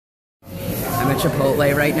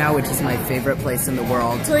Chipotle right now, which is my favorite place in the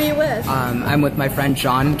world. Who are you with? I'm with my friend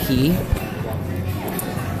John Key.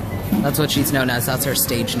 That's what she's known as. That's her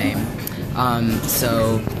stage name.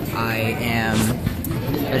 So I am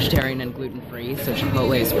vegetarian and gluten-free, so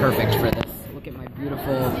Chipotle is perfect for this. Look at my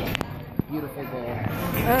beautiful, beautiful bowl.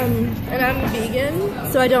 And I'm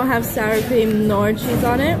vegan, so I don't have sour cream nor cheese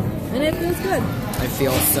on it, and it feels good. It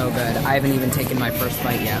feels so good. I haven't even taken my first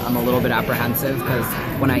bite yet. I'm a little bit apprehensive because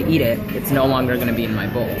when I eat it, it's no longer going to be in my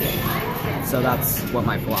bowl. So that's what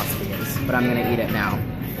my philosophy is. But I'm going to eat it now.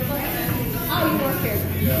 Oh, you work here.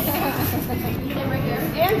 Eat it right here.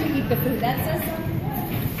 And you eat the food. That's us.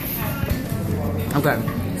 Okay,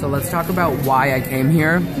 so let's talk about why I came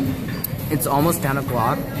here. It's almost 10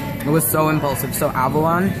 o'clock. It was so impulsive. So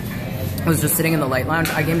Avalon was just sitting in the light lounge.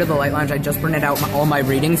 I came to the light lounge. I just printed out all my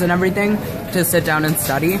readings and everything to sit down and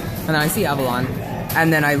study. And then I see Avalon.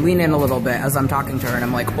 And then I lean in a little bit as I'm talking to her. And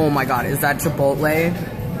I'm like, oh my god, is that Chipotle?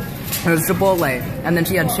 It was Chipotle. And then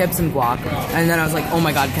she had chips and guac. And then I was like, oh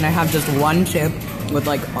my god, can I have just one chip with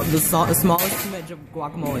like the smallest smidge of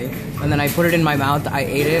guacamole? And then I put it in my mouth. I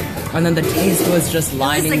ate it. And then the taste was just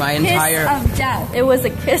lining my entire... It was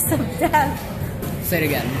a kiss of death. It was a kiss of death. Say it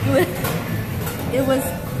again. It was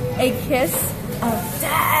a kiss of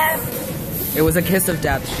death. It was a kiss of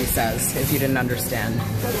death, she says, if you didn't understand.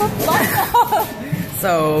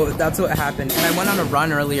 So that's what happened. And I went on a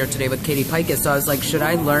run earlier today with Katie Pikus, so I was like, should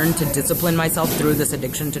I learn to discipline myself through this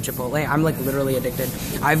addiction to Chipotle? I'm like literally addicted.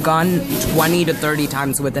 I've gone 20 to 30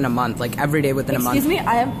 times within a month, like every day within a month. Excuse me,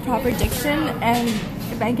 I have proper diction,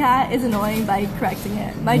 and my cat is annoying by correcting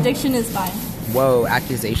it. My diction is fine. Whoa,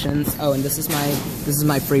 accusations. Oh, and this is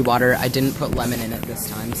my free water. I didn't put lemon in it this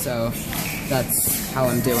time, so that's how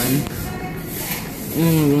I'm doing.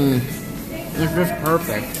 It's just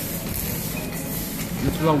perfect.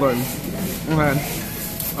 It's so good. Okay,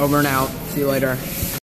 over and out. See you later.